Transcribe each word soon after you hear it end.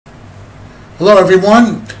Hello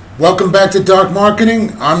everyone, welcome back to Dark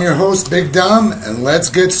Marketing. I'm your host Big Dom, and let's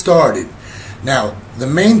get started. Now, the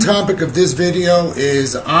main topic of this video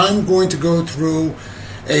is I'm going to go through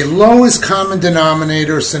a lowest common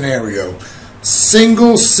denominator scenario.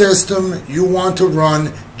 Single system you want to run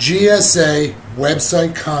GSA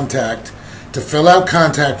website contact to fill out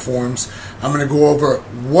contact forms. I'm going to go over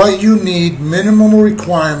what you need, minimum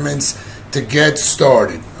requirements to get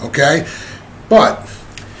started, okay? But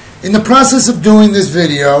in the process of doing this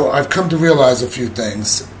video, I've come to realize a few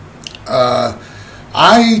things.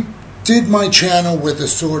 I did my channel with a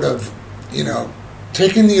sort of,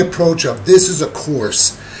 taking the approach of this is a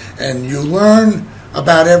course, and you learn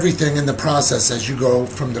about everything in the process as you go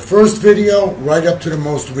from the first video right up to the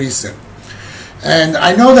most recent. And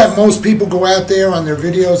I know that most people go out there on their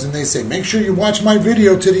videos and they say, make sure you watch my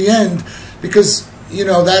video to the end, because,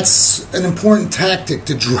 that's an important tactic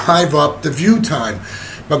to drive up the view time.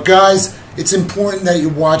 But guys, it's important that you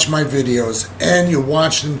watch my videos and you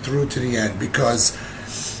watch them through to the end, because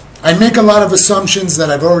I make a lot of assumptions that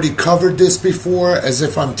I've already covered this before as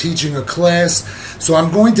if I'm teaching a class. So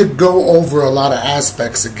I'm going to go over a lot of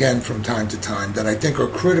aspects again from time to time that I think are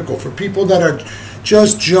critical for people that are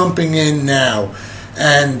just jumping in now.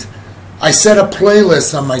 And I set a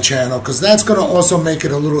playlist on my channel because that's going to also make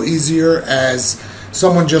it a little easier as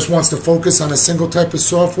someone just wants to focus on a single type of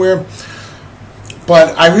software.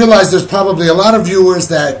 But I realize there's probably a lot of viewers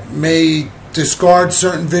that may discard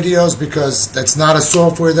certain videos because that's not a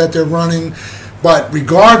software that they're running. But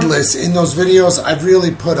regardless, in those videos, I've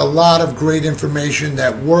really put a lot of great information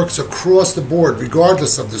that works across the board,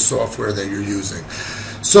 regardless of the software that you're using.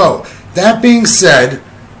 So, that being said,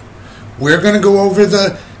 we're going to go over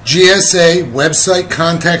the GSA website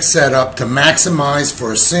contact setup to maximize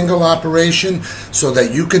for a single operation so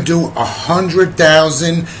that you can do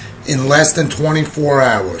 100,000 in less than 24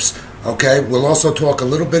 hours. Okay, we'll also talk a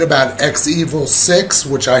little bit about XEvil 6,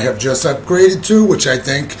 which I have just upgraded to, which I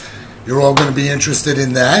think you're all going to be interested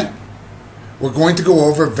in that. We're going to go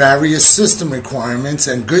over various system requirements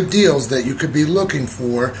and good deals that you could be looking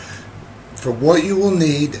for what you will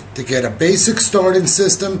need to get a basic starting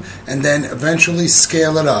system and then eventually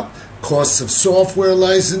scale it up. Costs of software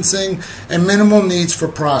licensing and minimal needs for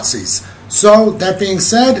proxies. So, that being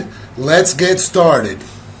said, let's get started.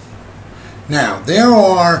 Now, there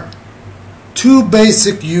are two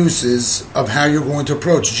basic uses of how you're going to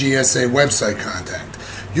approach GSA website contact.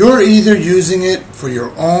 You're either using it for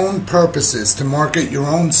your own purposes to market your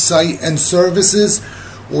own site and services,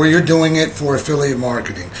 or you're doing it for affiliate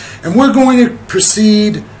marketing. And we're going to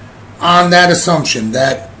proceed on that assumption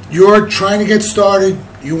that you're trying to get started,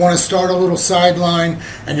 you want to start a little sideline,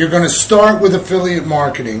 and you're going to start with affiliate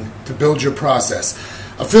marketing to build your process.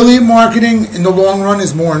 Affiliate marketing in the long run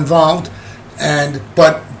is more involved,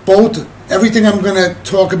 but everything I'm going to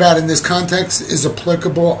talk about in this context is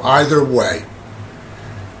applicable either way.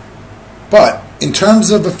 But in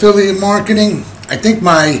terms of affiliate marketing, I think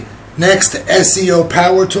my next SEO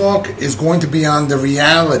Power Talk is going to be on the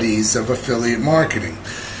realities of affiliate marketing.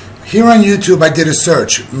 Here on YouTube, I did a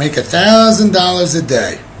search, make $1,000 a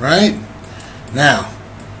day, right? Now,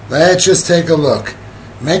 let's just take a look.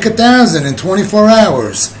 Make 1,000 in 24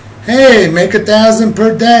 hours. Hey, make 1,000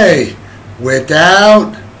 per day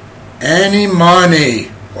without any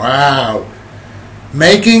money. Wow.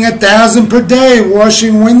 Making 1,000 per day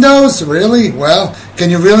washing windows? Really? Well, can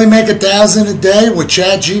you really make 1,000 a day with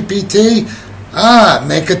ChatGPT?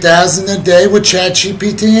 Make 1,000 a day with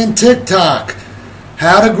ChatGPT and TikTok.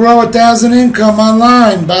 How to grow 1,000 income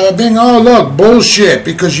online. Bada bing. Oh, look, bullshit.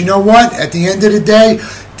 Because you know what? At the end of the day,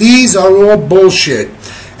 these are all bullshit.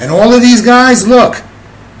 And all of these guys, look,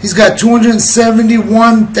 he's got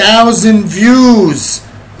 271,000 views.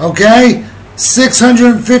 Okay?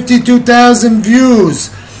 652,000 views.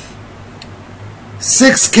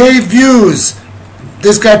 6K views.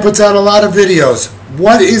 This guy puts out a lot of videos.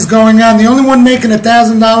 What is going on? The only one making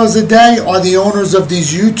 $1,000 a day are the owners of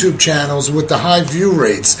these YouTube channels with the high view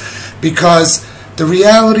rates, because the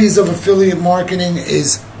realities of affiliate marketing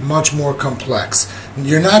is much more complex.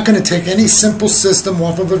 You're not going to take any simple system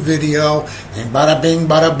off of a video and bada bing,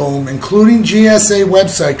 bada boom, including GSA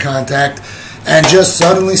website contact, and just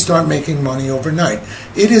suddenly start making money overnight.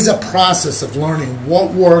 It is a process of learning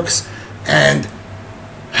what works and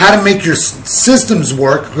how to make your systems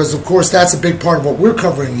work, because of course that's a big part of what we're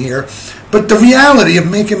covering here. But the reality of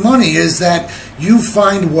making money is that you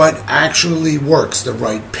find what actually works, the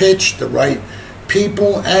right pitch, the right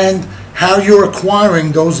people, and how you're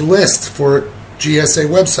acquiring those lists for GSA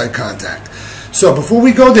website contact. So before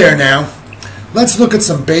we go there now, let's look at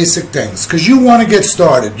some basic things, because you want to get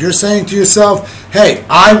started. You're saying to yourself, hey,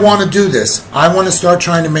 I want to do this. I want to start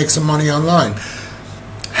trying to make some money online.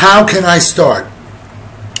 How can I start?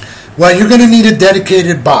 Well, you're going to need a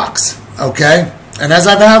dedicated box, okay? And as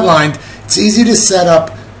I've outlined, it's easy to set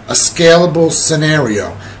up a scalable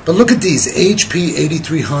scenario. But look at these, HP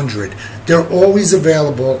 8300. They're always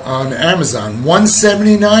available on Amazon.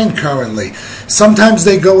 $179 currently. Sometimes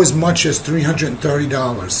they go as much as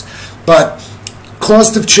 $330. But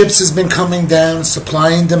cost of chips has been coming down,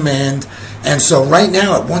 supply and demand. And so right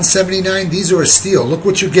now at $179, these are a steal. Look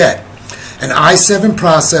what you get. An i7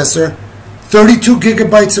 processor, 32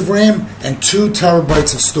 gigabytes of RAM, and 2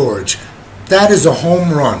 terabytes of storage. That is a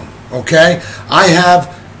home run, okay? I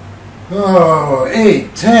have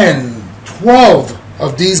 8, 10, 12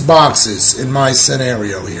 of these boxes in my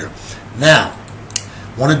scenario here. Now,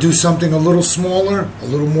 want to do something a little smaller, a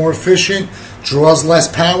little more efficient, draws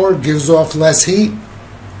less power, gives off less heat?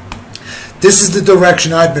 This is the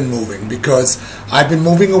direction I've been moving, because I've been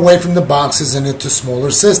moving away from the boxes and into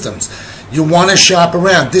smaller systems. You want to shop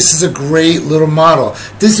around. This is a great little model.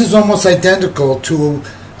 This is almost identical to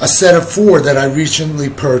a set of 4 that I recently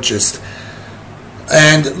purchased.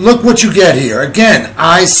 And look what you get here. Again,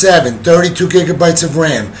 i7, 32 gigabytes of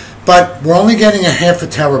RAM. But we're only getting a half a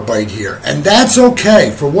terabyte here. And that's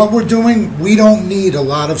okay. For what we're doing, we don't need a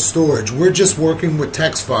lot of storage. We're just working with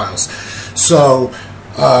text files. So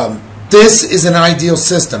this is an ideal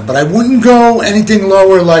system. But I wouldn't go anything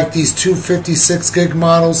lower like these 256 gig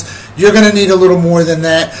models. You're going to need a little more than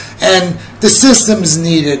that. And the system's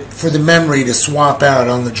needed for the memory to swap out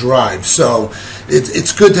on the drive. So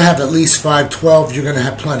it's good to have at least 512. You're going to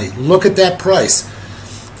have plenty. Look at that price.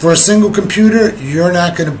 For a single computer, you're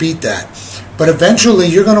not going to beat that. But eventually,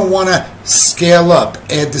 you're going to want to scale up.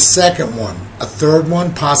 Add the second one, a third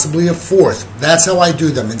one, possibly a fourth. That's how I do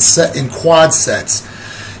them in quad sets.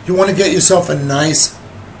 You want to get yourself a nice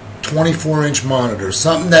 24-inch monitor,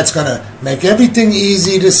 something that's going to make everything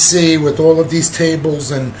easy to see with all of these tables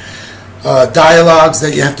and dialogues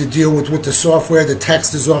that you have to deal with the software. The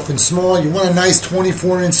text is often small. You want a nice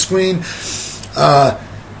 24-inch screen.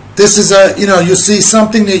 This is you'll see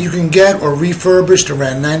something that you can get or refurbished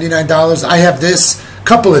around $99. I have this, a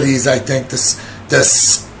couple of these, I think, the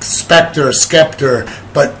Scepter,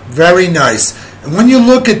 but very nice. And when you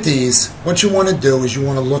look at these, what you want to do is you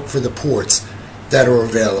want to look for the ports that are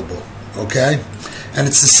available, okay? And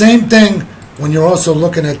it's the same thing when you're also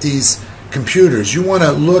looking at these computers. You want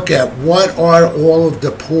to look at what are all of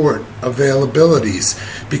the port availabilities,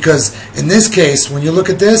 because in this case, when you look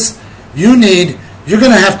at this, you're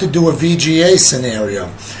going to have to do a VGA scenario.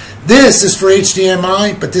 This is for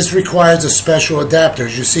HDMI, but this requires a special adapter.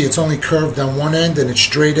 As you see, it's only curved on one end and it's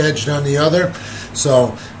straight edged on the other.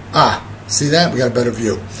 So, see that? We got a better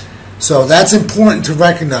view. So that's important to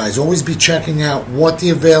recognize. Always be checking out what the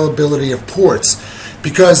availability of ports,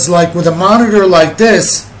 because like with a monitor like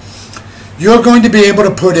this, you're going to be able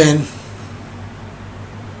to put in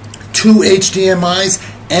 2 HDMIs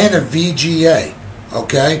and a VGA,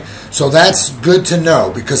 okay? So that's good to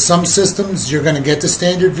know, because some systems you're going to get the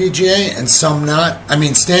standard VGA and some not. I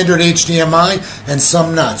mean standard HDMI and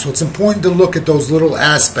some not. So it's important to look at those little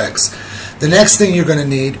aspects. The next thing you're going to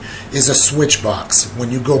need is a switch box when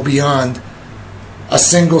you go beyond a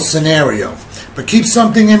single scenario. But keep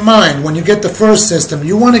something in mind. When you get the first system,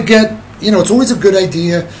 you want to get, it's always a good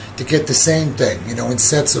idea to get the same thing, in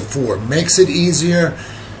sets of 4. Makes it easier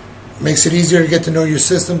to get to know your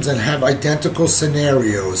systems and have identical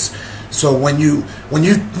scenarios. So when you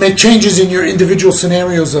make changes in your individual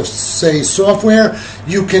scenarios of, say, software,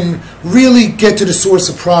 you can really get to the source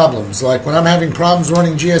of problems. Like when I'm having problems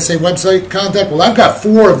running GSA website contact, well, I've got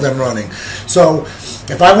 4 of them running. So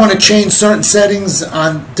if I want to change certain settings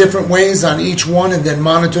on different ways on each one and then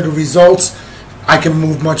monitor the results, I can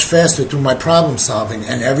move much faster through my problem solving,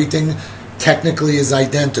 and everything technically is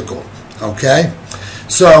identical, okay?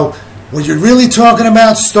 So when you're really talking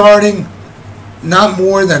about starting, not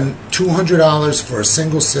more than $200 for a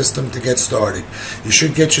single system to get started. You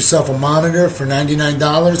should get yourself a monitor for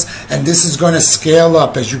 $99, and this is going to scale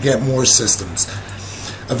up as you get more systems.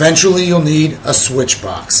 Eventually you'll need a switch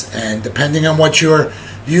box, and depending on what you're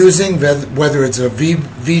using, whether it's a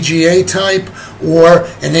VGA type or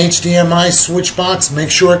an HDMI switch box, make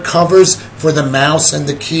sure it covers for the mouse and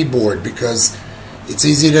the keyboard, because it's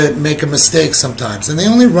easy to make a mistake sometimes, and they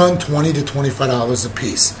only run $20 to $25 a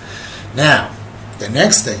piece. Now, the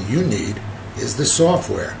next thing you need is the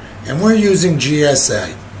software, and we're using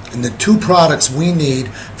GSA. And the 2 products we need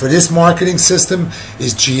for this marketing system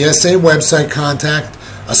is GSA Website Contact.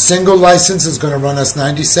 A single license is going to run us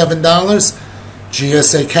 $97,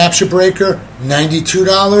 GSA Capture Breaker,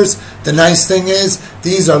 $92. The nice thing is,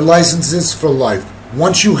 these are licenses for life.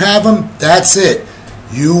 Once you have them, that's it.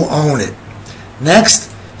 You own it.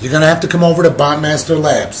 Next, you're going to have to come over to Botmaster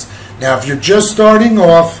Labs. Now, if you're just starting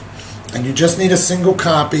off and you just need a single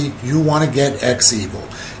copy, you want to get X-Evil.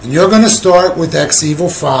 And you're going to start with X-Evil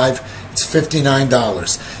 5. It's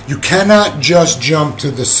 $59. You cannot just jump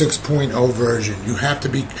to the 6.0 version. You have to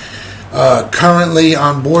be currently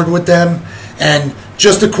on board with them. And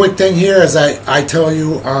just a quick thing here, as I tell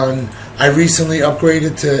you, I recently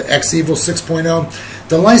upgraded to X-Evil 6.0.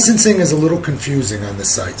 The licensing is a little confusing on the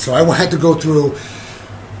site. So I had to go through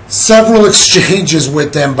several exchanges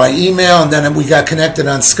with them by email, and then we got connected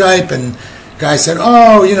on Skype, and the guy said,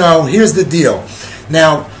 oh, you know, here's the deal.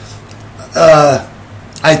 Now,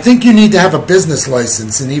 I think you need to have a business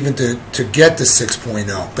license and even to get the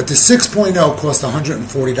 6.0. But the 6.0 costs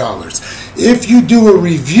 $140. If you do a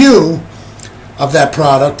review of that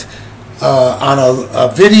product on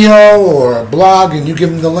a video or a blog and you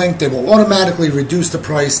give them the link, they will automatically reduce the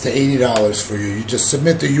price to $80 for you. You just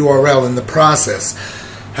submit the URL in the process.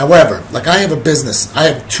 However, like I have a business, I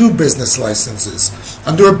have 2 business licenses.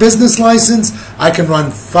 Under a business license, I can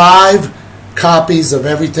run 5 copies of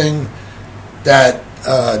everything that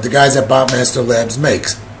the guys at Botmaster Labs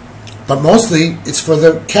makes. But mostly, it's for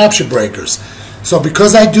the capture breakers. So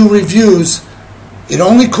because I do reviews, it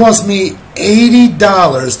only cost me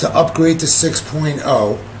 $80 to upgrade to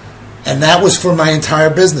 6.0, and that was for my entire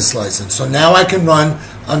business license. So now I can run,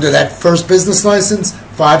 under that first business license,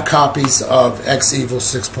 5 copies of X-Evil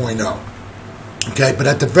 6.0. Okay, but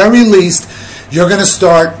at the very least, you're going to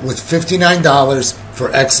start with $59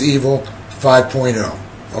 for X-Evil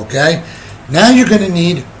 5.0. Okay? Now you're going to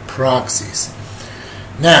need proxies.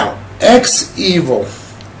 Now, X-Evil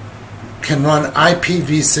can run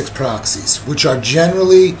IPv6 proxies, which are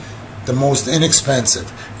generally the most inexpensive.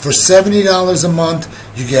 For $70 a month,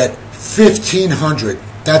 you get 1,500.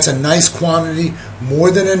 That's a nice quantity,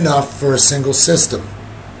 more than enough for a single system.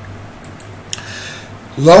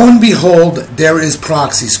 Lo and behold, there is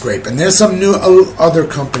Proxy Scrape, and there's some new other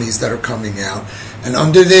companies that are coming out, and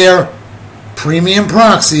under their premium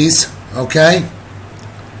proxies, okay,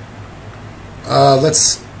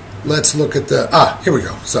 let's look at the, here we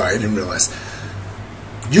go, sorry, I didn't realize.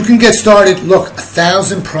 You can get started, look,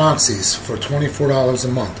 1,000 proxies for $24 a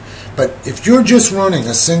month. But if you're just running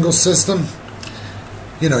a single system,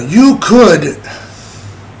 you know, you could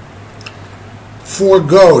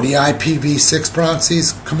forego the IPv6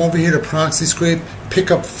 proxies, come over here to Proxy Scrape,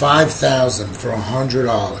 pick up 5,000 for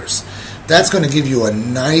 $100. That's going to give you a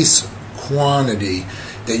nice quantity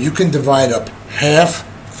that you can divide up half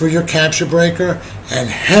for your capture breaker and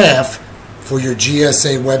half for your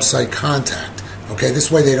GSA website contact. Okay,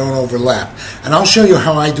 this way they don't overlap. And I'll show you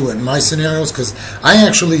how I do it in my scenarios, because I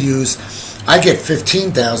actually I get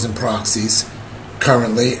 15,000 proxies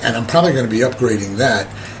currently, and I'm probably going to be upgrading that.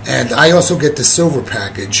 And I also get the silver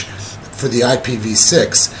package for the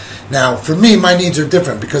IPv6. Now, for me, my needs are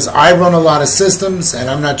different because I run a lot of systems, and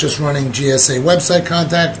I'm not just running GSA website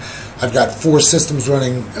contact. I've got 4 systems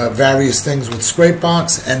running various things with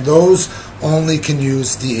Scrapebox, and those only can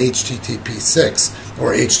use the HTTP 6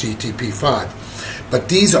 or HTTP 5. But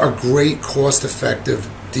these are great cost-effective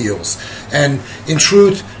deals. And in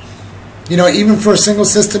truth, you know, even for a single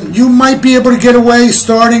system, you might be able to get away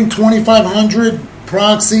starting 2,500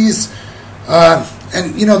 proxies.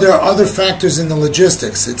 And, you know, there are other factors in the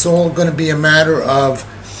logistics. It's all going to be a matter of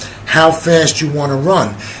how fast you want to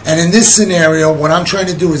run. And in this scenario, what I'm trying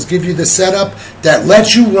to do is give you the setup that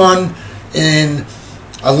lets you run in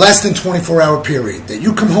a less than 24-hour period. That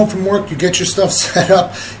you come home from work, you get your stuff set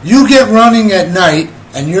up, you get running at night,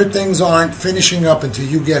 and your things aren't finishing up until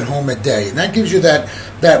you get home at day. And that gives you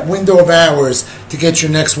that window of hours to get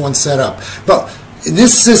your next one set up. But in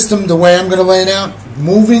this system, the way I'm going to lay it out,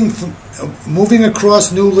 moving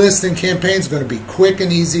across new lists and campaigns is going to be quick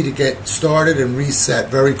and easy to get started and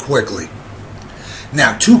reset very quickly.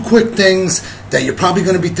 Now, 2 quick things that you're probably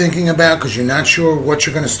going to be thinking about because you're not sure what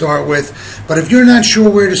you're going to start with. But if you're not sure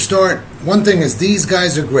where to start, one thing is these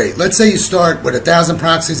guys are great. Let's say you start with 1,000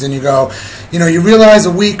 proxies and you go, you know, you realize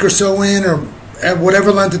a week or so in or at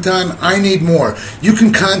whatever length of time, I need more. You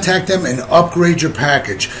can contact them and upgrade your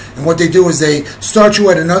package. And what they do is they start you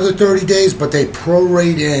at another 30 days, but they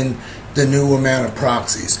prorate in the new amount of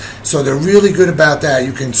proxies. So they're really good about that.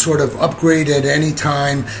 You can sort of upgrade at any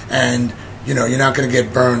time, and you know, you're not going to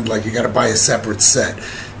get burned like you got to buy a separate set.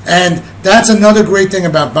 And that's another great thing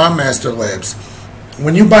about Botmaster Labs.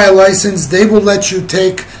 When you buy a license, they will let you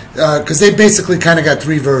take, because they basically kind of got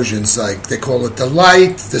 3 versions, like they call it the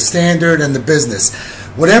light, the standard, and the business.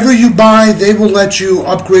 whatever you buy, they will let you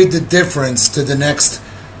upgrade the difference to the next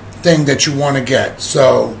thing that you want to get.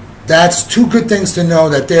 So that's two good things to know,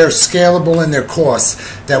 that they're scalable in their costs,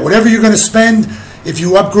 that whatever you're going to spend, if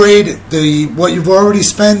you upgrade, what you've already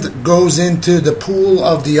spent goes into the pool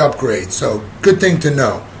of the upgrade. So good thing to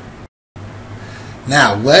know.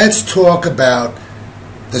 Now let's talk about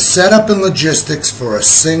the setup and logistics for a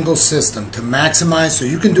single system to maximize so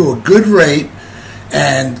you can do a good rate.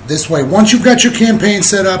 And this way, once you've got your campaign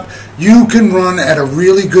set up, you can run at a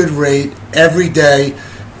really good rate every day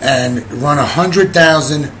and run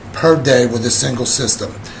 100,000 per day with a single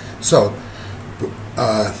system. So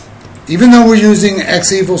even though we're using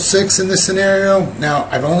XEvil 6 in this scenario, now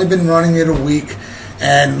I've only been running it a week,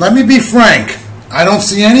 and let me be frank, I don't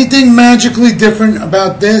see anything magically different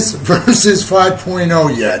about this versus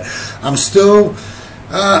 5.0 yet. I'm still,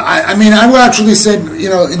 I mean, I would actually say, you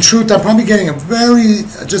know, in truth, I'm probably getting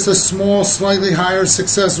just a small, slightly higher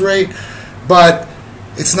success rate, but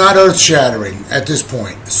it's not earth-shattering at this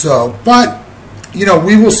point. So, but, you know,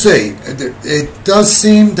 we will see. It does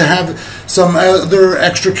seem to have some other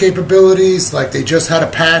extra capabilities, like they just had a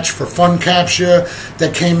patch for fun capture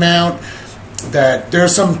that came out, that there are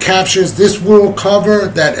some captures this will cover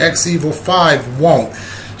that XEvil 5 won't.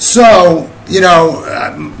 So, you know,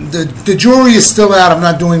 the jury is still out. I'm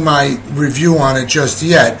not doing my review on it just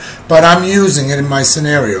yet, but I'm using it in my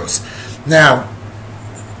scenarios. Now,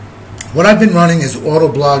 what I've been running is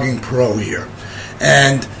Autoblogging Pro here,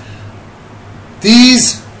 and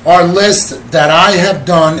these are lists that I have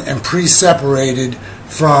done and pre-separated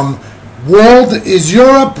from World is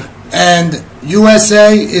Europe and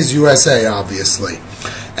USA is USA, obviously.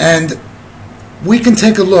 And we can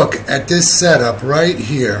take a look at this setup right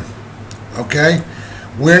here. Okay?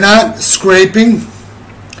 We're not scraping,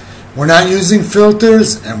 we're not using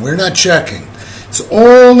filters, and we're not checking. It's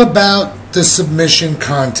all about the submission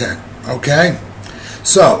content. Okay?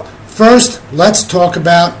 So, first, let's talk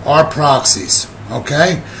about our proxies.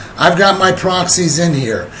 Okay? I've got my proxies in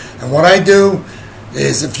here. And what I do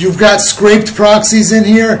is, if you've got scraped proxies in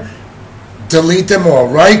here, delete them all.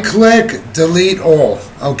 Right click, delete all.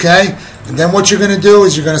 Okay? And then what you're going to do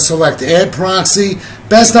is you're going to select add proxy.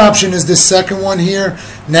 Best option is this second one here.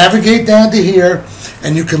 Navigate down to here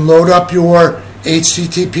and you can load up your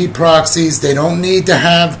HTTP proxies. They don't need to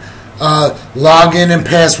have login and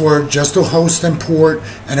password, just to host and port,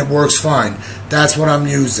 and it works fine. That's what I'm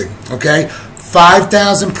using. Okay?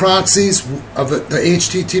 5,000 proxies of the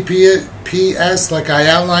HTTPS, like I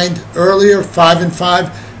outlined earlier, 5 and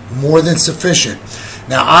 5. More than sufficient.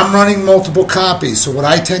 Now I'm running multiple copies, so what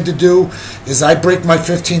I tend to do is I break my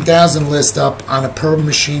 15,000 list up on a per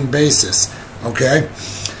machine basis. Okay,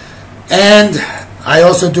 and I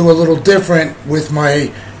also do a little different with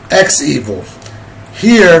my XEvil.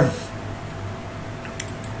 Here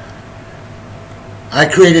I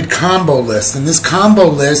created combo list, and this combo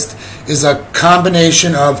list is a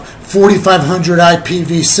combination of 4,500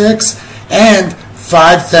 IPv6 and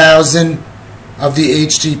 5,000 of the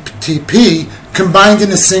HTTP combined in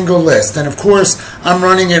a single list. And of course, I'm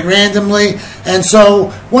running it randomly. And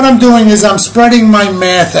so what I'm doing is I'm spreading my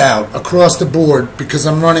math out across the board because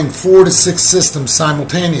I'm running 4 to 6 systems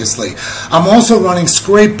simultaneously. I'm also running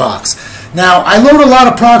Scrapebox. Now, I load a lot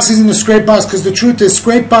of proxies into Scrapebox because the truth is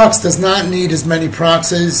Scrapebox does not need as many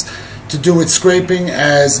proxies to do its scraping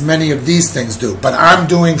as many of these things do. But I'm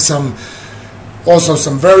doing some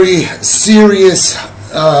very serious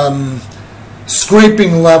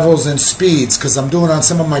scraping levels and speeds because I'm doing on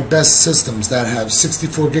some of my best systems that have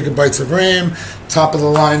 64 gigabytes of RAM, top of the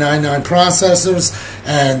line i9 processors,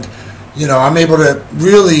 and you know, I'm able to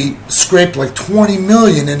really scrape like 20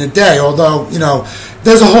 million in a day, although, you know,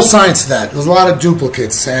 there's a whole science to that. There's a lot of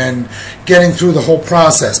duplicates and getting through the whole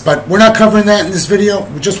process, but we're not covering that in this video.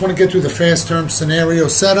 We just want to get through the fast term scenario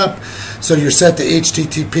setup. So you're set to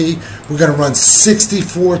HTTP. We're going to run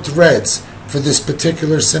 64 threads for this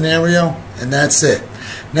particular scenario, and that's it.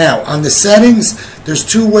 Now, on the settings, there's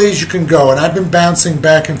 2 ways you can go, and I've been bouncing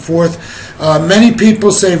back and forth. Many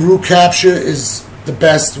people say root capture is the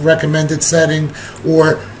best recommended setting,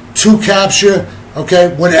 or 2 capture.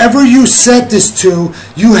 Okay, whatever you set this to,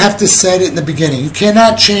 you have to set it in the beginning. You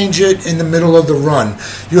cannot change it in the middle of the run.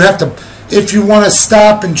 You have to, if you want to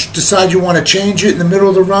stop and decide you want to change it in the middle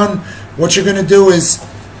of the run, what you're going to do is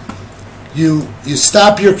you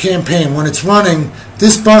stop your campaign. When it's running,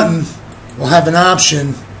 this button will have an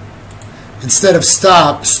option. Instead of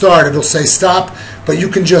start, it'll say stop, but you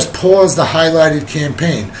can just pause the highlighted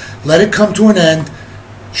campaign. Let it come to an end,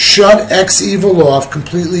 shut XEvil off,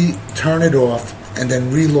 completely turn it off, and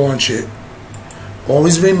then relaunch it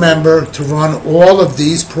always remember to run all of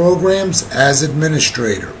these programs as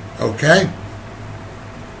administrator, okay?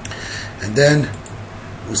 And then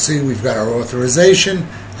we'll see we've got our authorization,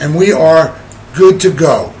 and we are good to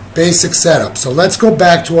go. Basic setup. So let's go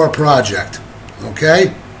back to our project,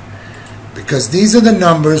 okay? Because these are the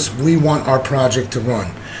numbers we want our project to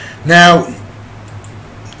run. Now,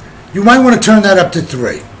 you might want to turn that up to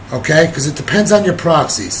 3, okay? Because it depends on your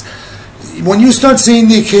proxies. When you start seeing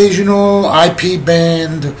the occasional IP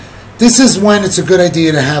band, this is when it's a good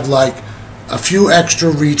idea to have like a few extra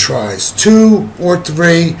retries, 2 or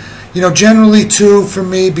 3. You know, generally 2 for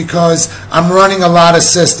me because I'm running a lot of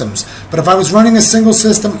systems. But if I was running a single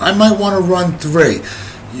system, I might want to run 3.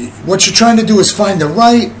 What you're trying to do is find the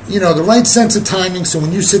right, the right sense of timing, so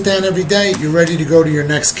when you sit down every day, you're ready to go to your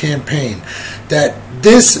next campaign. That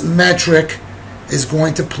this metric is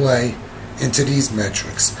going to play into these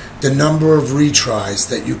metrics. The number of retries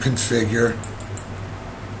that you configure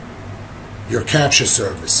your capture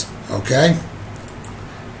service, okay?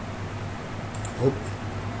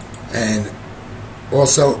 And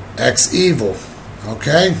also X evil,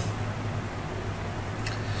 okay?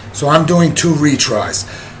 So I'm doing 2 retries.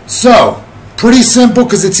 So, pretty simple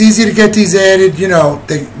because it's easy to get these added.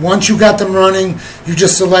 Once you got them running, you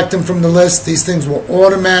just select them from the list. These things will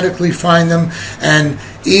automatically find them, and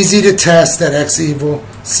easy to test that X evil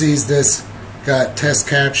sees this. Got test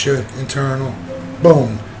capture, internal,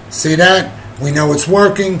 boom. See that? We know it's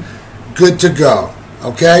working. Good to go.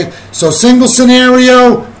 Okay? So single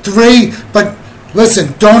scenario, 3, but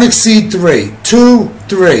listen, don't exceed 3. 2,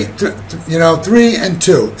 3. 3 and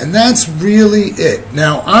 2. And that's really it.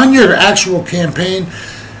 Now, on your actual campaign,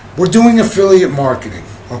 we're doing affiliate marketing.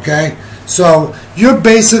 Okay? So you're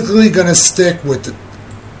basically going to stick with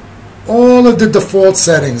all of the default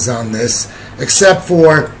settings on this, except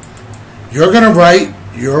for you're going to write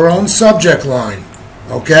your own subject line.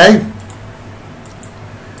 Okay?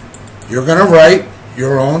 You're going to write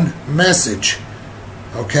your own message.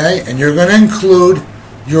 Okay? And you're going to include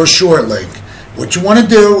your short link. What you want to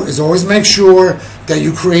do is always make sure that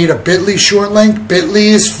you create a bit.ly short link. Bit.ly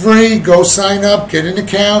is free. Go sign up, get an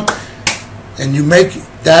account, and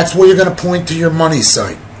that's where you're going to point to your money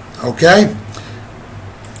site. Okay?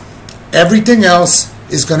 Everything else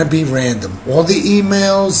is going to be random. All the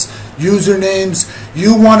emails, usernames,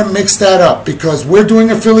 you want to mix that up because we're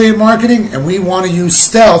doing affiliate marketing and we want to use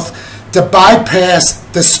stealth to bypass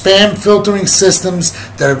the spam filtering systems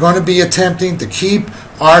that are going to be attempting to keep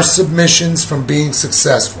our submissions from being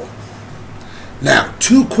successful. Now,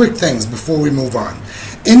 2 quick things before we move on.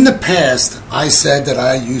 In the past, I said that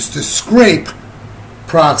I used to scrape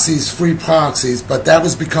proxies, free proxies, but that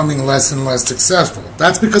was becoming less and less successful.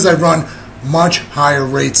 That's because I run much higher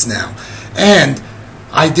rates now. And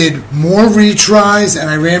I did more retries and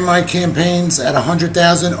I ran my campaigns at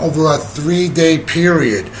 100,000 over a 3-day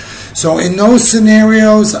period. So in those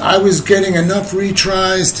scenarios, I was getting enough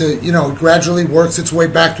retries to, it gradually works its way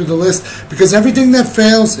back through the list because everything that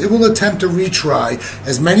fails, it will attempt to retry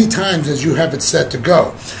as many times as you have it set to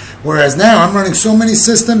go. Whereas now I'm running so many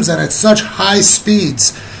systems and at such high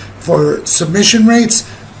speeds for submission rates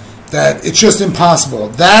that it's just impossible.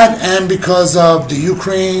 That and because of the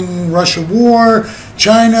Ukraine-Russia war,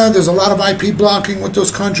 China, there's a lot of IP blocking with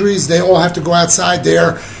those countries. They all have to go outside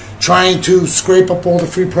there trying to scrape up all the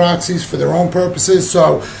free proxies for their own purposes.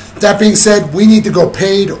 So that being said, we need to go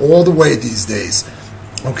paid all the way these days.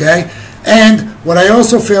 Okay? And what I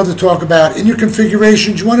also failed to talk about, in your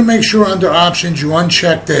configurations, you want to make sure under options you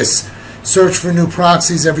uncheck this. Search for new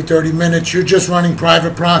proxies every 30 minutes. You're just running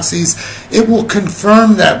private proxies. It will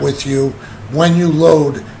confirm that with you when you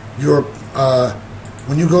load your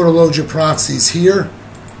when you go to load your proxies here.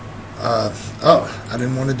 Oh, I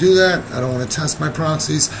didn't want to do that. I don't want to test my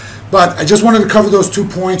proxies. But I just wanted to cover those 2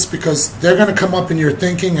 points because they're going to come up in your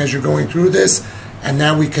thinking as you're going through this. And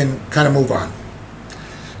now we can kind of move on.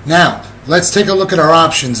 Now, let's take a look at our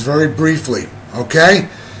options very briefly. Okay?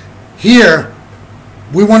 Here,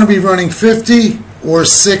 we want to be running 50 or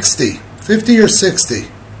 60. 50 or 60.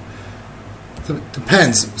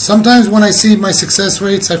 Depends. Sometimes when I see my success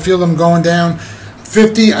rates, I feel them going down.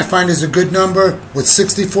 50 I find is a good number. With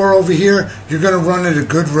 64 over here, you're going to run at a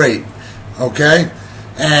good rate. Okay?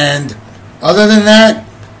 And other than that,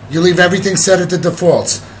 you leave everything set at the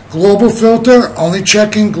defaults. Global filter, only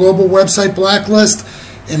checking global website blacklist.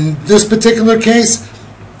 In this particular case,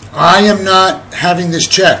 I am not having this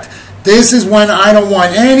checked. This is when I don't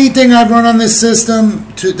want anything I've run on this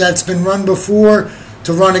system that's been run before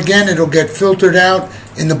to run again. It'll get filtered out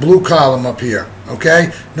in the blue column up here.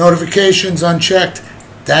 Okay? Notifications unchecked.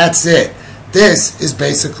 That's it. this is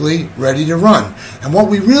basically ready to run. And what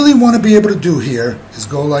we really want to be able to do here is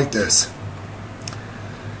go like this.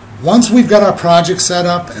 Once we've got our project set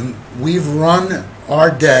up and we've run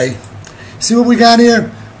our day, see what we got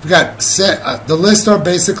here? We got the lists are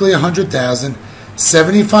basically 100,000,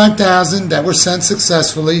 75,000 that were sent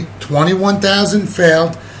successfully, 21,000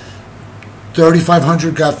 failed,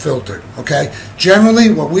 3,500 got filtered. Okay.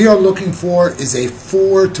 Generally, what we are looking for is a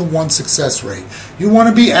 4-to-1 success rate. You want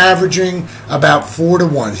to be averaging about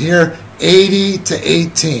 4-to-1. Here, 80 to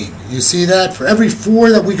 18. You see that? For every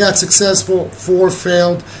 4 that we got successful, 4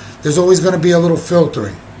 failed. There's always going to be a little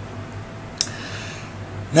filtering.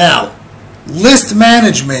 Now, list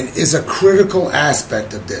management is a critical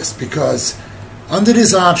aspect of this, because under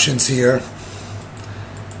these options here,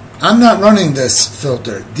 I'm not running this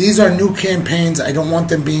filter. These are new campaigns. I don't want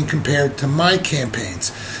them being compared to my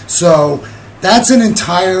campaigns. So that's an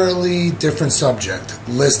entirely different subject,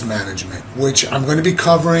 list management, which I'm going to be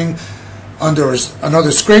covering under another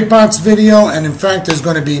Scrapebox video. And in fact, there's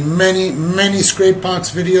going to be many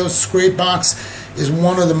Scrapebox videos. Scrapebox is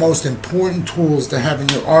one of the most important tools to have in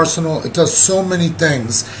your arsenal. It does so many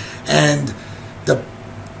things, and the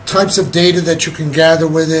types of data that you can gather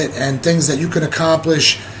with it and things that you can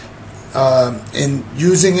accomplish in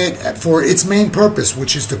using it for its main purpose,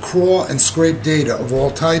 which is to crawl and scrape data of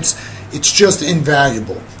all types. It's just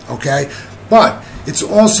invaluable, okay? But it's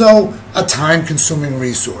also a time-consuming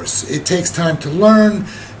resource. It takes time to learn,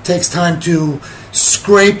 takes time to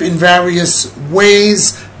scrape in various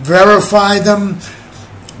ways, verify them,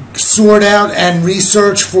 sort out and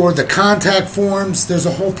research for the contact forms. There's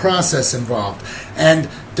a whole process involved, and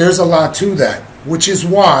there's a lot to that, which is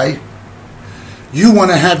why you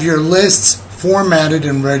want to have your lists formatted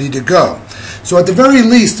and ready to go. So at the very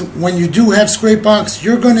least, when you do have Scrapebox,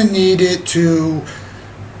 you're going to need it to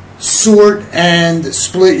sort and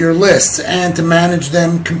split your lists and to manage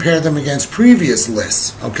them, compare them against previous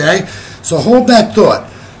lists, okay? So hold that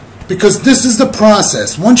thought, because this is the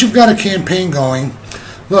process. Once you've got a campaign going,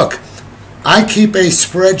 look, I keep a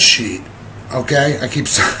spreadsheet, okay? I keep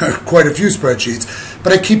quite a few spreadsheets,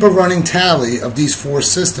 but I keep a running tally of these 4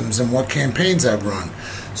 systems and what campaigns I've run.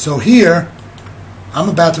 So here, I'm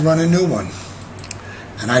about to run a new one.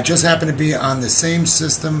 And I just happen to be on the same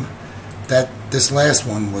system that this last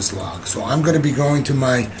one was logged. So I'm going to be going to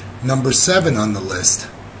my number 7 on the list.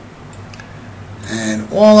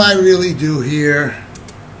 And all I really do here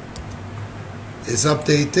is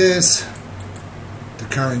update this, the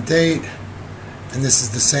current date, and this is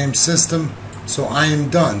the same system. So I am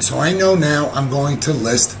done. So I know now I'm going to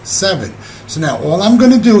list 7. So now all I'm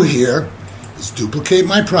going to do here is duplicate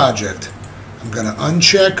my project. I'm going to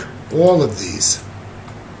uncheck all of these.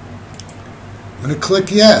 I'm going to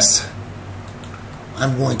click yes.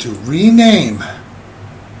 I'm going to rename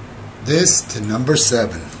this to number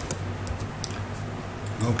 7.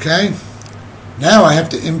 Okay. Now I have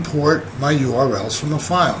to import my URLs from a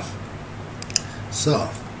file. So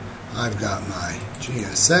I've got my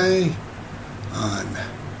GSA on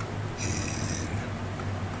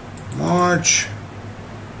in March.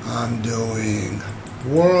 I'm doing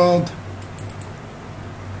world,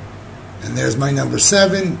 and there's my number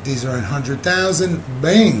 7. These are in 100,000.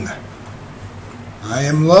 Bing! I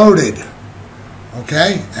am loaded.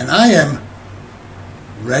 Okay, and I am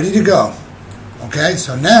ready to go. Okay,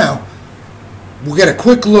 so now we'll get a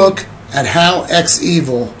quick look at how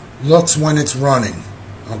Xevil looks when it's running.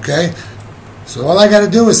 Okay, so all I got to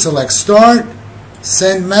do is select start,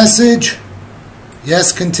 send message,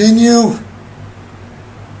 yes, continue,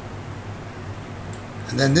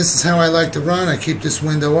 and then this is how I like to run. I keep this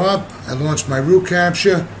window up, I launch my root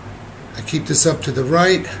captcha, I keep this up to the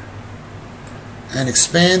right and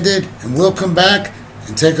expand it, and we'll come back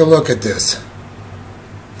and take a look at this.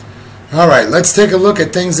 Alright, let's take a look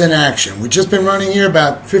at things in action. We've just been running here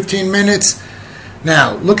about 15 minutes.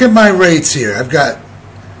 Now, look at my rates here. I've got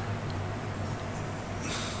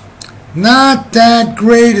not that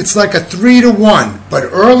great. It's like a 3-to-1. But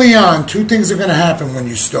early on, 2 things are going to happen when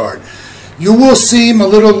you start. You will seem a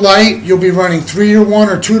little light. You'll be running 3-to-1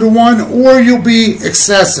 or 2-to-1, or you'll be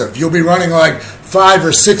excessive. You'll be running like 5 or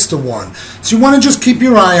 6-to-1. So you want to just keep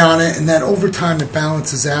your eye on it, and that over time it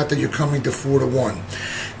balances out that you're coming to 4-to-1.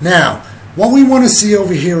 Now, what we want to see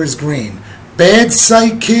over here is green. Bad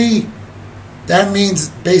site key, that means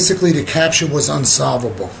basically the captcha was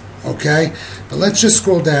unsolvable. Okay? But let's just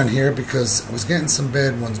scroll down here, because I was getting some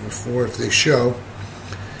bad ones before if they show.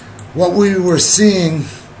 What we were seeing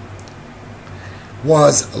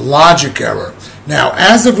was logic error. Now,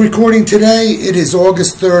 as of recording today, it is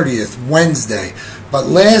August 30th, Wednesday. But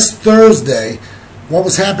last Thursday, what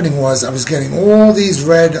was happening was I was getting all these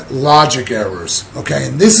red logic errors, okay?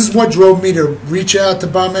 And this is what drove me to reach out to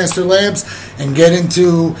Botmaster Labs and get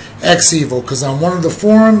into XEvil, because on one of the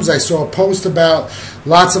forums I saw a post about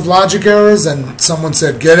lots of logic errors, and someone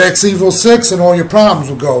said, get XEvil 6 and all your problems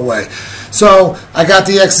will go away. So I got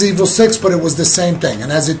the XEvil 6, but it was the same thing.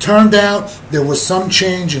 And as it turned out, there was some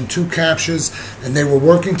change in 2 captchas, and they were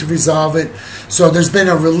working to resolve it. So there's been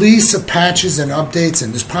a release of patches and updates,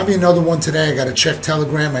 and there's probably another one today. I got to check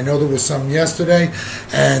Telegram. I know there was some yesterday,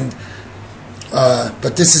 and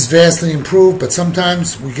but this is vastly improved. But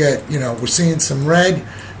sometimes we get, we're seeing some red.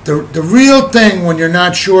 The real thing when you're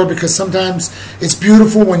not sure, because sometimes it's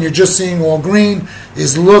beautiful when you're just seeing all green,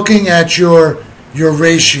 is looking at your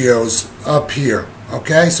ratios up here.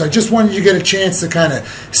 Okay, so I just wanted you to get a chance to kind of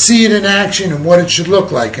see it in action and what it should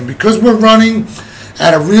look like. And because we're running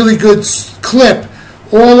at a really good clip,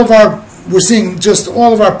 we're seeing just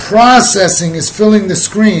all of our processing is filling the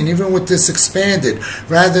screen, even with this expanded,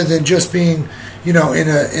 rather than just being, in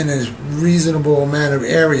a reasonable amount of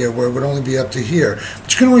area where it would only be up to here.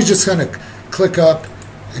 But you can always just kind of click up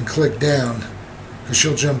and click down, because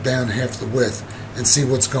she'll jump down half the width and see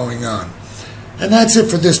what's going on. And that's it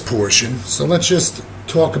for this portion. So let's just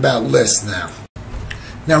talk about lists now.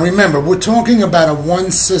 Now remember, we're talking about a one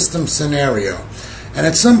system scenario. And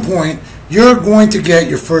at some point, you're going to get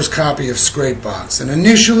your first copy of Scrapebox. And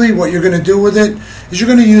initially, what you're going to do with it is you're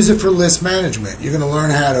going to use it for list management. You're going to learn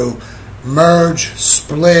how to merge,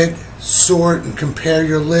 split, sort, and compare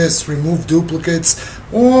your lists, remove duplicates,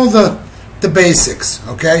 all the basics,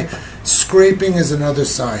 okay? Scraping is another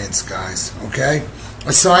science, guys, okay?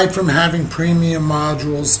 Aside from having premium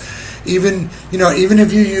modules, even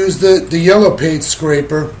if you use the yellow page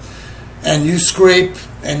scraper and you scrape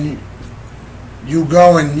and you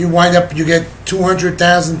go and you wind up, you get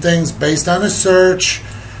 200,000 things based on a search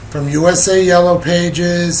from USA Yellow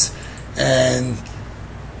Pages and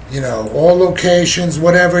all locations,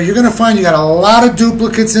 whatever, you're going to find you got a lot of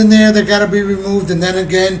duplicates in there that got to be removed. And then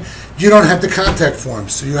again, you don't have the contact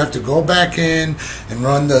forms, so you have to go back in and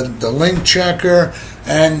run the link checker.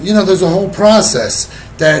 And there's a whole process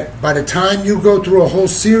that by the time you go through a whole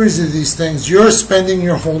series of these things, you're spending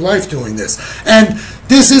your whole life doing this. And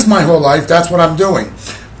this is my whole life. That's what I'm doing.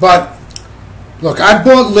 But look, I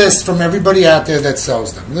bought lists from everybody out there that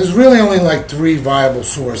sells them. There's really only like 3 viable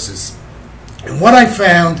sources. And what I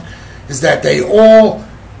found is that they all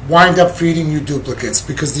wind up feeding you duplicates,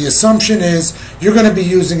 because the assumption is you're going to be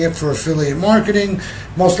using it for affiliate marketing.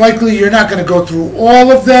 Most likely you're not going to go through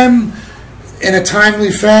all of them in a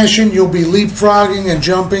timely fashion. You'll be leapfrogging and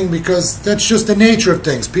jumping, because that's just the nature of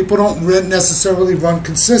things. People don't necessarily run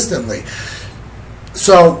consistently.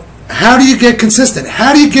 So how do you get consistent?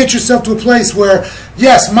 How do you get yourself to a place where,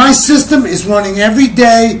 yes, my system is running every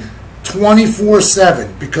day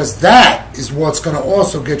 24/7, because that is what's going to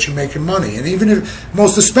also get you making money. And even if,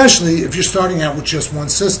 most especially if you're starting out with just one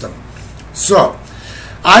system. So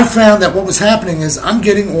I found that what was happening is I'm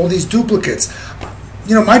getting all these duplicates.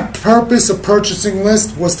 My purpose of purchasing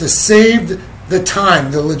lists was to save the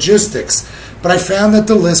time, the logistics. But I found that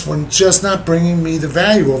the lists were just not bringing me the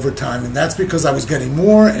value over time, and that's because I was getting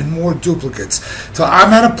more and more duplicates. So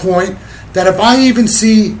I'm at a point that if I even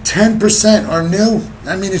see 10% are new,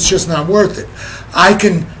 it's just not worth it. I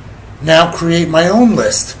can now create my own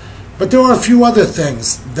list. But there are a few other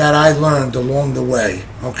things that I learned along the way,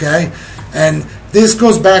 okay? And this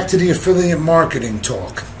goes back to the affiliate marketing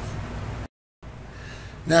talk.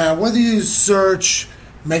 Now, whether you search,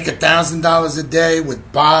 make $1,000 a day with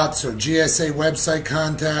bots or GSA website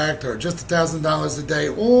contact or just $1,000 a day,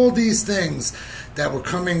 all these things that were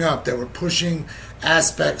coming up that were pushing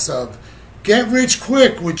aspects of get rich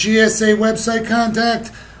quick with GSA website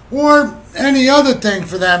contact or any other thing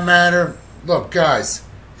for that matter. Look, guys,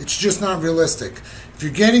 it's just not realistic. If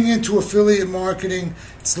you're getting into affiliate marketing,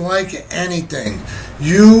 it's like anything.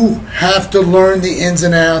 You have to learn the ins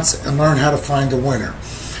and outs and learn how to find a winner.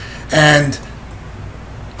 And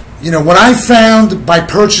what I found by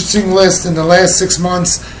purchasing lists in the last 6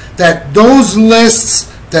 months, that those lists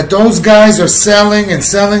that those guys are selling and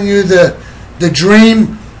selling you the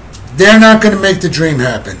dream, they're not going to make the dream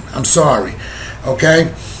happen. I'm sorry.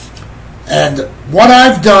 Okay? And what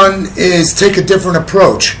I've done is take a different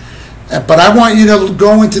approach. But I want you to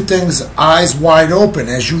go into things eyes wide open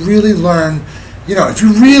as you really learn.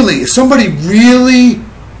 If somebody really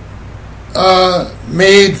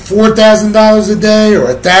made $4,000 a day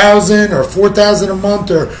or $1,000 or $4,000 a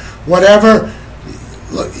month or whatever,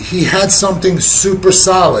 look, he had something super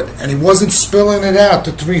solid, and he wasn't spilling it out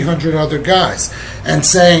to 300 other guys and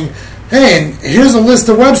saying, hey, and here's a list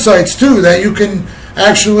of websites too that you can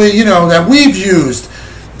actually, that we've used.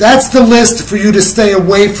 That's the list for you to stay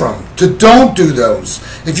away from, to don't do those.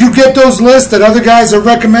 If you get those lists that other guys are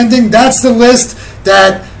recommending, that's the list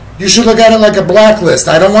that you should look at it like a blacklist.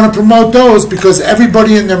 I don't want to promote those because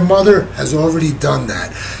everybody and their mother has already done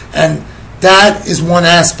that. And that is one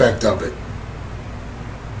aspect of it.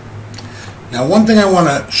 Now, one thing I want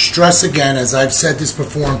to stress again, as I've said this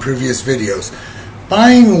before in previous videos,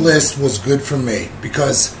 buying lists was good for me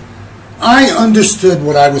because I understood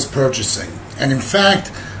what I was purchasing. And in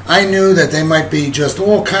fact, I knew that they might be just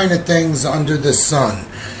all kind of things under the sun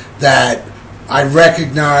that I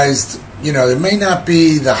recognized, they may not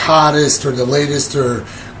be the hottest or the latest or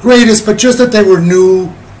greatest, but just that they were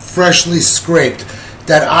new, freshly scraped,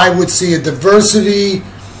 that I would see a diversity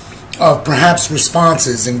of perhaps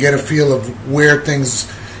responses and get a feel of where things,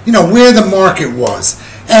 where the market was,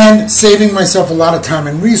 and saving myself a lot of time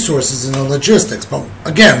and resources in the logistics. But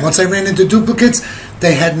again, once I ran into duplicates,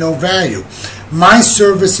 they had no value. My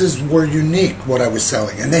services were unique, what I was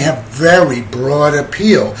selling, and they have very broad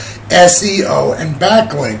appeal, SEO and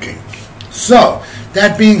backlinking. So,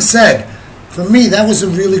 that being said, for me, that was a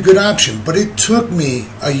really good option, but it took me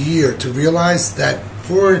a year to realize that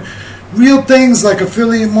for real things like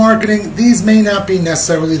affiliate marketing, these may not be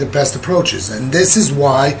necessarily the best approaches. And this is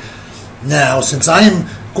why now, since I am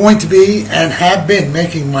going to be and have been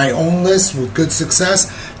making my own list with good success,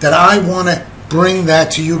 that I want to bring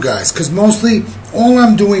that to you guys. Because mostly, all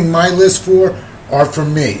I'm doing my list for are for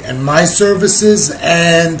me and my services.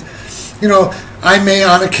 And, I may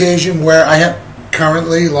on occasion where I have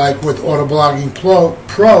currently, like with Autoblogging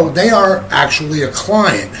Pro, they are actually a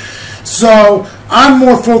client. So I'm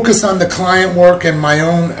more focused on the client work and my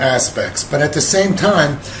own aspects. But at the same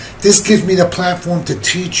time, this gives me the platform to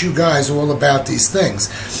teach you guys all about these things.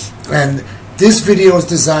 And this video is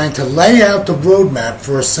designed to lay out the roadmap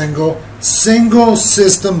for a single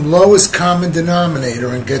system, lowest common denominator,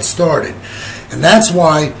 and get started. And that's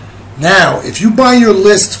why now, if you buy your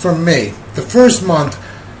list from me, the first month,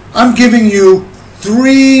 I'm giving you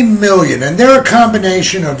 3 million, and they're a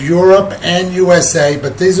combination of Europe and USA,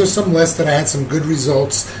 but these are some lists that I had some good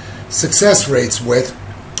results, success rates with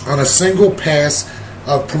on a single pass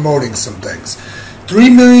of promoting some things. 3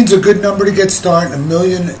 million is a good number to get started, $1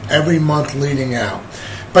 million every month leading out.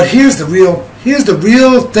 But here's the real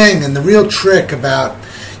thing and the real trick about,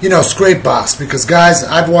 Scrapebox, because guys,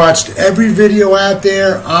 I've watched every video out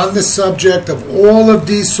there on the subject of all of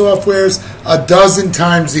these softwares a dozen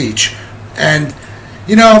times each. And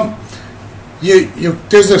there's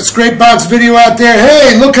a Scrapebox video out there.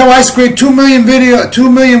 Hey, look how I scraped 2 million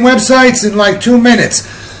websites in like 2 minutes.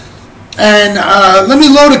 And let me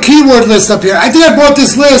load a keyword list up here. I think I bought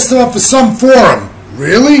this list off of some forum.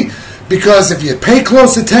 Really? Because if you pay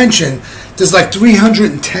close attention, there's like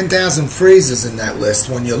 310,000 phrases in that list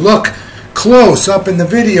when you look close up in the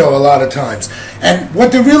video a lot of times. And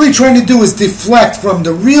what they're really trying to do is deflect from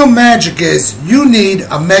the real magic is you need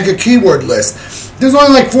a mega keyword list. There's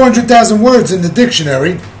only like 400,000 words in the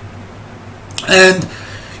dictionary. And,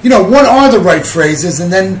 what are the right phrases?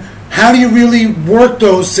 And then how do you really work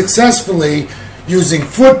those successfully using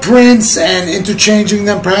footprints and interchanging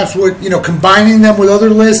them perhaps with, combining them with other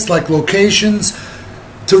lists like locations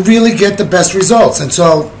to really get the best results. And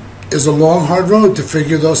so there's a long, hard road to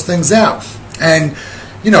figure those things out. And,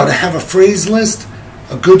 to have a phrase list,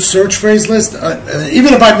 a good search phrase list,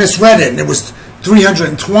 even if I misread it and it was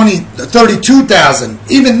 32,000,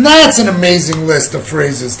 even that's an amazing list of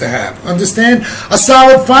phrases to have. Understand? A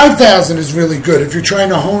solid 5,000 is really good if you're trying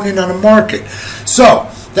to hone in on a market. So,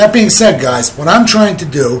 that being said, guys, what I'm trying to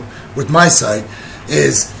do with my site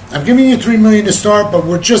is I'm giving you 3 million to start, but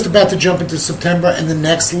we're just about to jump into September and the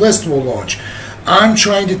next list will launch. I'm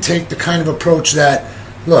trying to take the kind of approach that,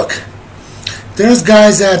 look, there's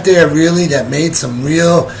guys out there really that made some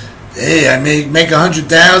real, hey, I make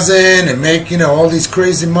 100,000 and make, all these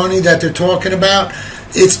crazy money that they're talking about.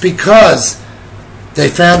 It's because they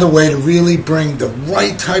found a way to really bring the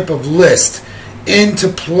right type of list into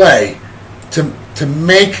play to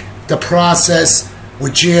make the process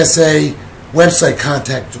with GSA website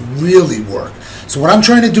contact really work. So what I'm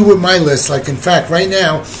trying to do with my list, like in fact right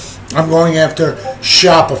now, I'm going after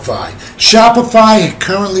Shopify. Shopify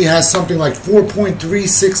currently has something like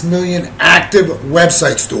 4.36 million active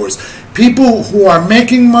website stores. People who are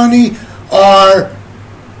making money are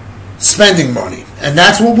spending money. And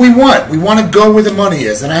that's what we want. We want to go where the money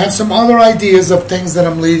is. And I have some other ideas of things that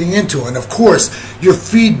I'm leading into. And of course, your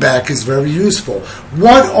feedback is very useful.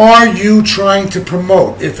 What are you trying to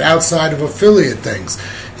promote if outside of affiliate things?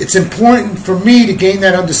 It's important for me to gain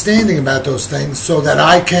that understanding about those things so that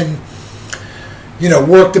I can,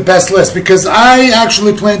 work the best list, because I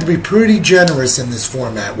actually plan to be pretty generous in this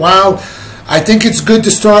format. While I think it's good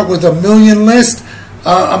to start with a million list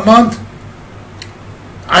a month,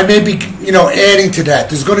 I may be, adding to that.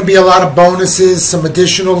 There's going to be a lot of bonuses, some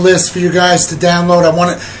additional lists for you guys to download. I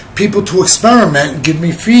want people to experiment and give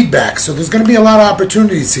me feedback. So there's going to be a lot of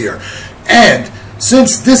opportunities here. And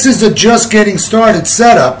since this is a just getting started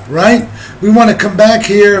setup, right, we want to come back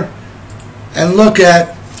here and look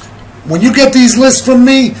at, when you get these lists from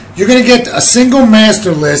me, you're going to get a single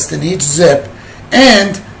master list in each zip,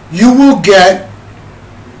 and you will get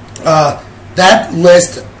that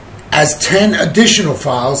list as 10 additional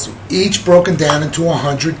files, each broken down into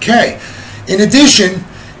 100K. In addition,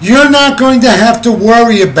 you're not going to have to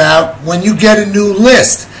worry about when you get a new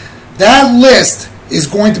list. That list is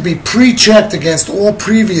going to be pre-checked against all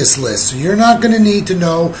previous lists. So you're not going to need to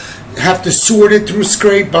have to sort it through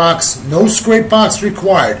scrape box. No scrape box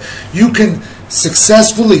required. You can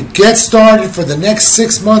successfully get started for the next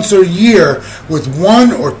 6 months or a year with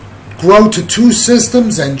one or grow to 2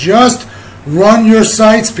 systems and just run your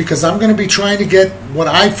sites, because I'm going to be trying to get what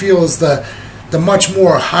I feel is the much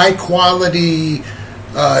more high quality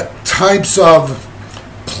types of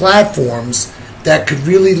platforms that could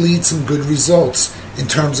really lead some good results in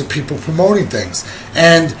terms of people promoting things.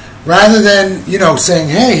 And rather than saying,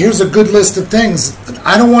 hey, here's a good list of things,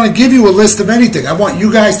 I don't want to give you a list of anything. I want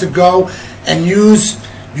you guys to go and use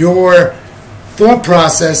your thought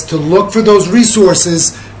process to look for those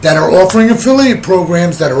resources that are offering affiliate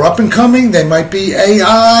programs that are up and coming. They might be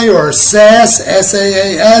AI or SaaS,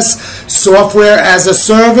 SaaS, software as a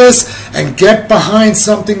service, and get behind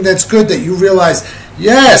something that's good, that you realize,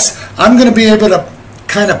 yes, I'm going to be able to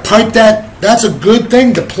kind of pipe that. That's a good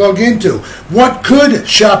thing to plug into. What could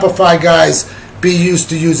Shopify guys be used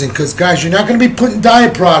to using? Because guys, you're not going to be putting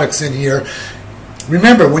diet products in here.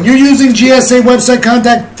 Remember, when you're using GSA website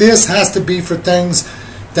contact, this has to be for things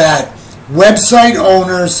that website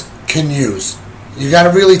owners can use. You got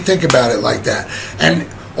to really think about it like that. And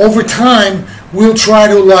over time, we'll try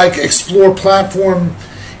to explore platform.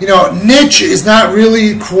 Niche is not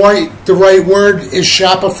really quite the right word. Is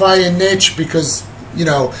Shopify a niche? Because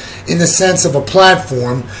in the sense of a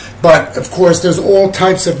platform, but of course there's all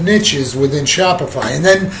types of niches within Shopify. And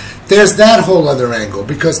then there's that whole other angle,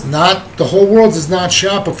 because not the whole world is not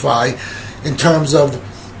Shopify in terms of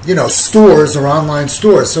stores or online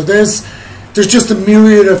stores. So there's just a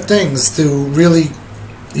myriad of things to really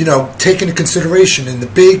take into consideration in the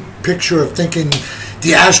big picture of thinking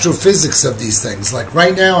the astrophysics of these things. Like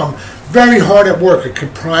right now, I'm very hard at work at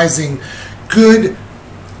comprising good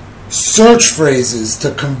search phrases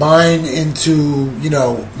to combine into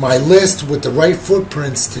my list with the right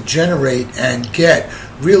footprints to generate and get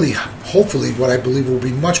really, hopefully, what I believe will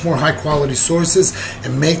be much more high quality sources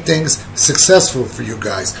and make things successful for you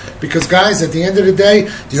guys. Because guys, at the end of the day,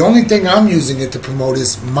 the only thing I'm using it to promote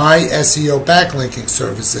is my SEO backlinking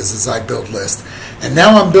services as I build lists. And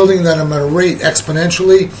now I'm building them at a rate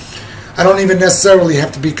exponentially. I don't even necessarily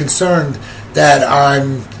have to be concerned that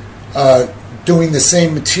I'm doing the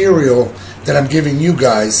same material that I'm giving you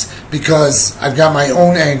guys, because I've got my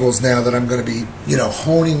own angles now that I'm going to be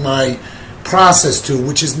honing my process to,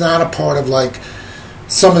 which is not a part of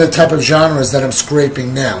some of the type of genres that I'm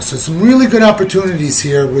scraping now. So some really good opportunities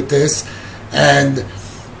here with this, and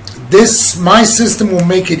my system will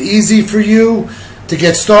make it easy for you to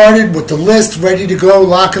get started with the list ready to go,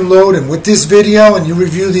 lock and load. And with this video, and you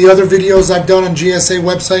review the other videos I've done on GSA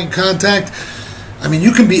website contact, I mean,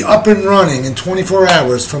 you can be up and running in 24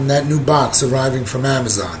 hours from that new box arriving from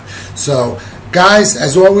Amazon. So guys,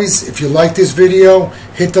 as always, if you like this video,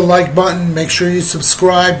 hit the like button. Make sure you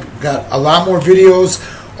subscribe. Got a lot more videos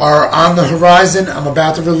are on the horizon. I'm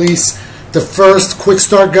about to release the first quick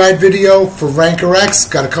start guide video for Ranker X.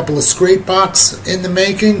 Got a couple of scrape box in the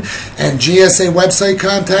making, and GSA website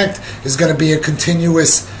contact is going to be a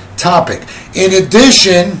continuous topic. In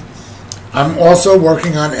addition, I'm also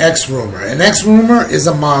working on X-Rumor, and X-Rumor is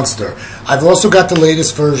a monster. I've also got the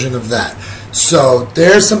latest version of that. So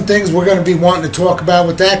there's some things we're going to be wanting to talk about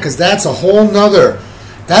with that, because that's a whole nother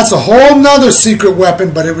secret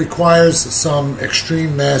weapon, but it requires some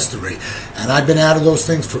extreme mastery. And I've been out of those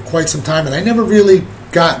things for quite some time, and I never really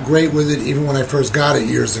got great with it even when I first got it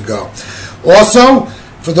years ago. Also,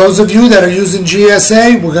 for those of you that are using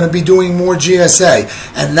GSA, we're going to be doing more GSA.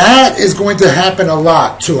 And that is going to happen a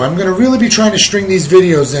lot too. I'm going to really be trying to string these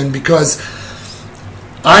videos in, because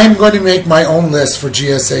I'm going to make my own list for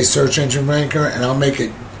GSA Search Engine Ranker, and I'll make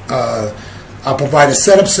it, I'll provide a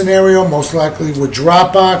setup scenario, most likely with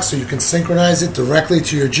Dropbox, so you can synchronize it directly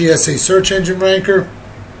to your GSA Search Engine Ranker.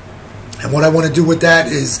 And what I want to do with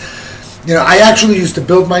that is I actually used to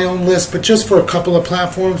build my own list, but just for a couple of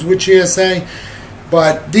platforms with GSA.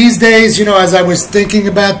 But these days, as I was thinking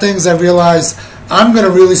about things, I realized I'm going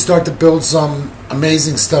to really start to build some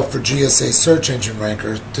amazing stuff for GSA search engine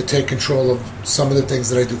ranker to take control of some of the things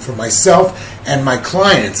that I do for myself and my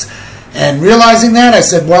clients. And realizing that, I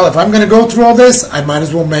said, well, if I'm going to go through all this, I might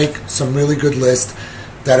as well make some really good lists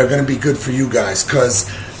that are going to be good for you guys. Because,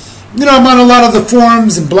 I'm on a lot of the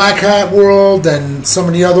forums in Black Hat World and some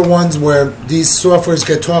of the other ones where these softwares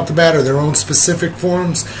get talked about, or their own specific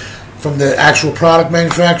forums from the actual product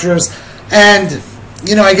manufacturers. And,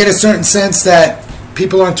 I get a certain sense that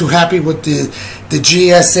people aren't too happy with the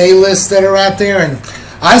GSA lists that are out there. And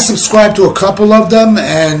I subscribe to a couple of them,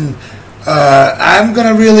 and I'm going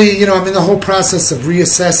to really, I'm in the whole process of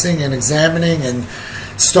reassessing and examining and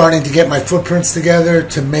starting to get my footprints together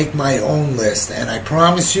to make my own list. And I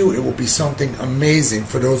promise you, it will be something amazing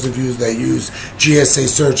for those of you that use GSA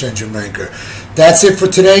Search Engine Ranker. That's it for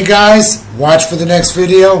today, guys. Watch for the next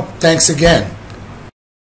video. Thanks again.